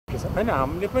छ हैन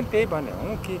हामीले पनि त्यही भने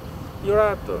हौं कि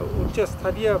एउटा उच्च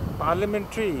स्तरीय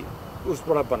पार्लियामेन्ट्री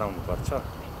उसबाट बनाउनु पर्छ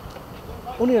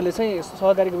उनीहरूले चाहिँ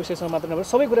सहकारीको विषयसँग मात्र नभएर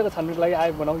सबै कुराको छानबिनको लागि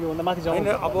आयोग बनाऊ योभन्दा माथि जाउँ हैन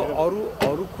अब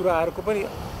अरू कुराहरूको पनि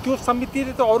त्यो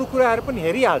समितिले त अरू कुराहरू पनि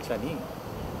हेरिहाल्छ नि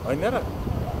हैन र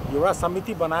एउटा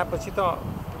समिति बनाएपछि त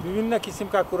विभिन्न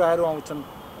किसिमका कुराहरू आउँछन्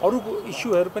अरू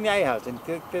इस्युहरू पनि आइहाल्छन्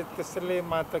त्यसले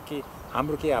मात्र के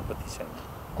हाम्रो केही आपत्ति छैन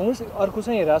कांग्रेस अर्को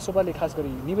चाहिँ राष्ट्रपाले खास गरी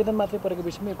निवेदन मात्रै परेको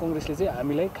विषयमा कांग्रेसले चाहिँ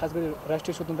हामीलाई खास गरी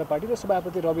राष्ट्रिय स्वतन्त्र पार्टी र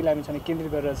सभापति रवि लामिछाने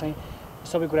केन्द्रित गरेर चाहिँ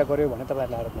सबै कुरा गर्यो भने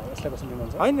तपाईहरुले आरोप लाग्यो यसलाई कसरी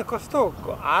लिनुहुन्छ हैन कस्तो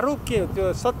आरोप के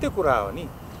त्यो सत्य कुरा हो नि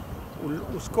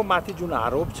उसको माथि जुन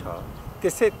आरोप छ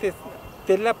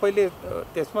त्यसलाई पहिले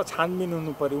त्यसमा छानबिन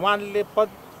हुनु पर्यो उहाँले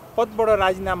पदबाट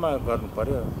राजीनामा गर्नु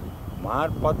पर्यो उहाँ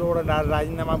पदबाट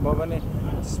राजीनामा भयो भने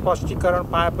स्पष्टीकरण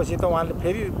पाएपछि त उहाँले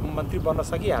फेरि मन्त्री बन्न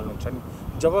सकिहाल्नुहुन्छ नि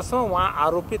जबसम्म उहाँ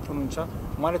आरोपित हुनुहुन्छ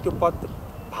उहाँले त्यो पद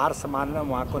भार सम्हाल्न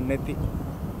उहाँको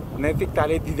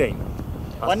नैतिकताले दिँदैन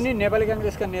अन्य नेपाली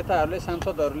कांग्रेसका नेताहरूले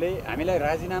सांसदहरूले हामीलाई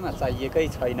राजीनामा चाहिएकै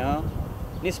छैन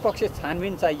निष्पक्ष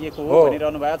छानबिन चाहिएको हो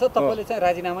भनिरहनु भएको छ तपाईले चाहिँ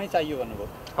राजीनामै चाहियो भन्नुभयो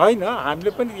हैन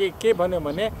हामीले पनि के भन्यो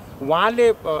भने उहाँले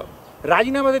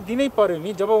राजीनामा त दिनै पर्यो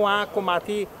नि जब उहाँको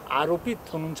माथि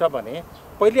आरोपित हुनुहुन्छ भने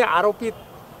पहिले आरोपित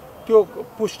त्यो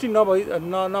पुष्टि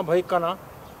नभइकन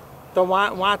त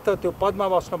उहाँ त त्यो पदमा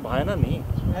बस्न भएन नि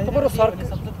तपाईहरु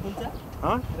संसद खुल्छ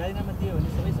राजीनामा दियो भने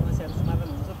सबै समस्याहरु समाधान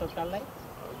हुन्छ तत्काललाई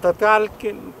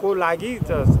तत्कालको लागि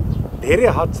धेरै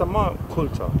हदसम्म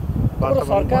खुल्छ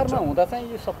सरकारमा हुँदा चाहिँ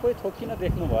यो सबै थोकिन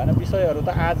देख्नु भएन विषयहरू त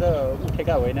आज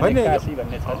उठेका होइनन् काशी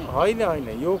भन्ने छ नि हैन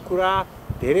यो कुरा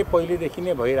धेरै पहिलेदेखि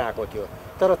नै भइरहेको थियो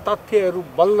तर तथ्यहरू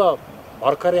बल्ल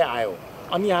भर्खरै आयो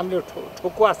अनि हामीले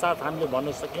ठोकुवा साथ हामीले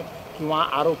भन्न सक्यौं कि उहाँ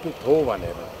आरोपित हो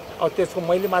भनेर अब त्यसको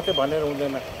मैले मात्रै भनेर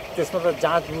हुँदैन त्यसमा त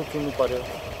जाँच हुनु पर्यो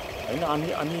हैन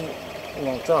अनि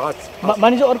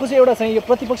मानिसो अर्को चाहिँ एउटा चाहिँ यो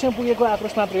प्रतिपक्षमा पुगेको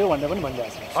आक्रोश मात्रै हो भनेर पनि भनिरहेको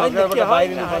छ सरकारबाट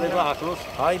बाहिरिनु परेको आक्रोश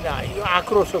हैन यो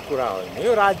आक्रोशको कुरा होइन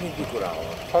यो राजनीतिक कुरा हो